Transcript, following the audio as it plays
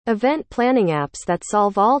Event planning apps that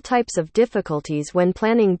solve all types of difficulties when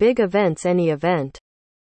planning big events. Any event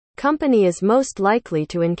company is most likely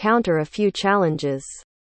to encounter a few challenges.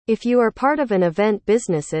 If you are part of an event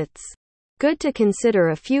business, it's good to consider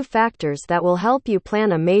a few factors that will help you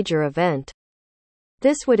plan a major event.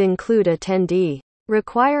 This would include attendee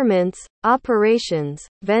requirements, operations,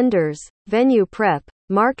 vendors, venue prep,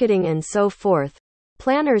 marketing, and so forth.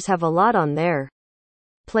 Planners have a lot on their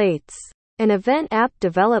plates. An event app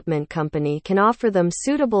development company can offer them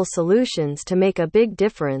suitable solutions to make a big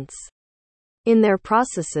difference in their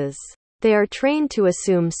processes. They are trained to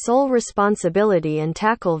assume sole responsibility and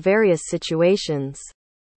tackle various situations.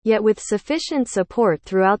 Yet with sufficient support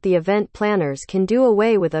throughout, the event planners can do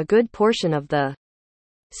away with a good portion of the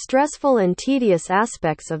stressful and tedious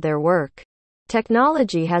aspects of their work.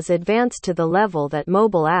 Technology has advanced to the level that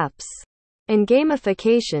mobile apps and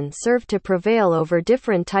gamification serve to prevail over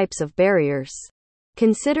different types of barriers.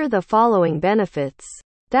 Consider the following benefits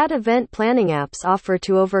that event planning apps offer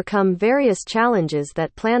to overcome various challenges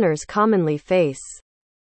that planners commonly face.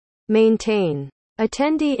 Maintain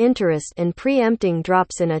attendee interest and preempting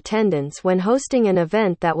drops in attendance. When hosting an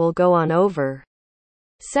event that will go on over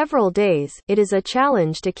several days, it is a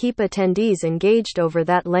challenge to keep attendees engaged over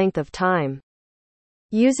that length of time.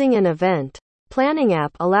 Using an event planning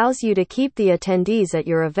app allows you to keep the attendees at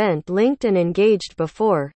your event linked and engaged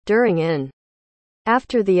before, during, and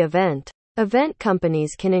after the event. Event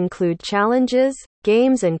companies can include challenges,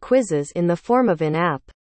 games, and quizzes in the form of in-app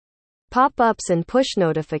pop-ups and push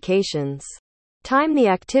notifications. Time the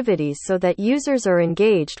activities so that users are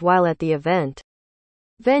engaged while at the event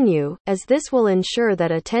venue, as this will ensure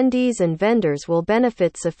that attendees and vendors will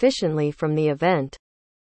benefit sufficiently from the event.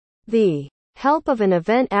 The help of an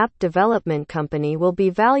event app development company will be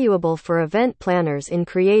valuable for event planners in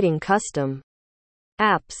creating custom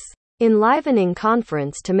apps, enlivening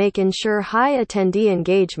conference to make ensure high attendee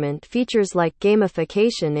engagement. Features like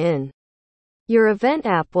gamification in your event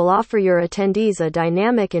app will offer your attendees a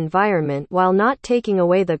dynamic environment while not taking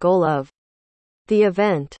away the goal of the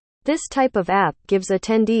event. This type of app gives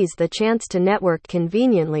attendees the chance to network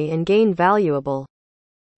conveniently and gain valuable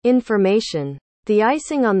information. The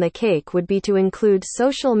icing on the cake would be to include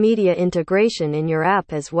social media integration in your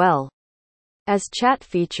app as well as chat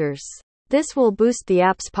features. This will boost the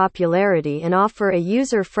app's popularity and offer a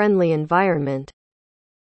user-friendly environment.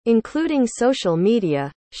 Including social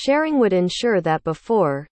media sharing would ensure that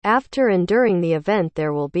before, after, and during the event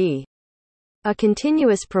there will be a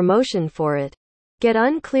continuous promotion for it. Get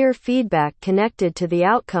unclear feedback connected to the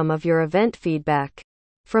outcome of your event. Feedback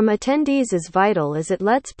from attendees is vital as it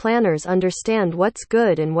lets planners understand what's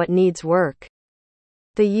good and what needs work.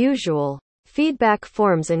 The usual feedback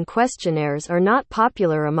forms and questionnaires are not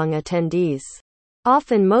popular among attendees.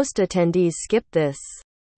 Often most attendees skip this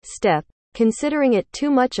step, considering it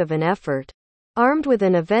too much of an effort. Armed with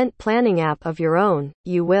an event planning app of your own,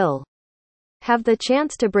 you will have the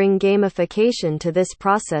chance to bring gamification to this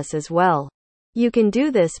process as well. You can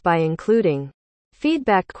do this by including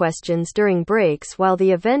feedback questions during breaks while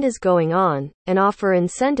the event is going on, and offer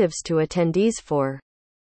incentives to attendees for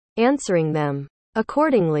answering them.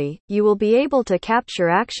 Accordingly, you will be able to capture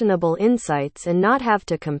actionable insights and not have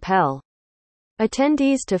to compel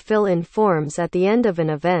attendees to fill in forms at the end of an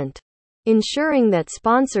event, ensuring that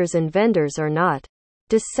sponsors and vendors are not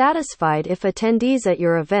dissatisfied if attendees at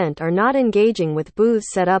your event are not engaging with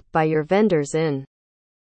booths set up by your vendors and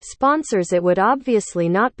sponsors. It would obviously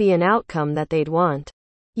not be an outcome that they'd want.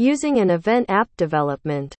 Using an event app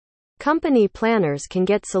development company, planners can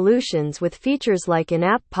get solutions with features like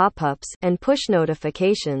in-app pop-ups and push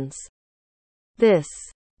notifications. This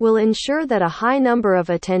will ensure that a high number of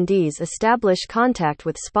attendees establish contact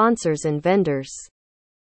with sponsors and vendors.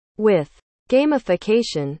 With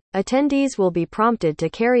gamification, attendees will be prompted to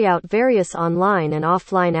carry out various online and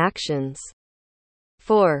offline actions.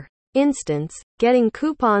 For instance, getting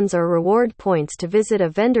coupons or reward points to visit a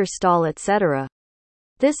vendor stall, etc.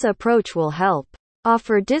 This approach will help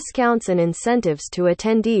offer discounts and incentives to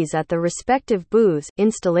attendees at the respective booths,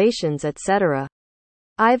 installations, etc.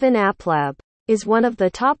 Ivan AppLab is one of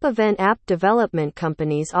the top event app development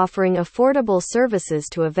companies offering affordable services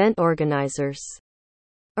to event organizers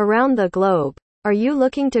around the globe. Are you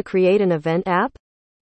looking to create an event app?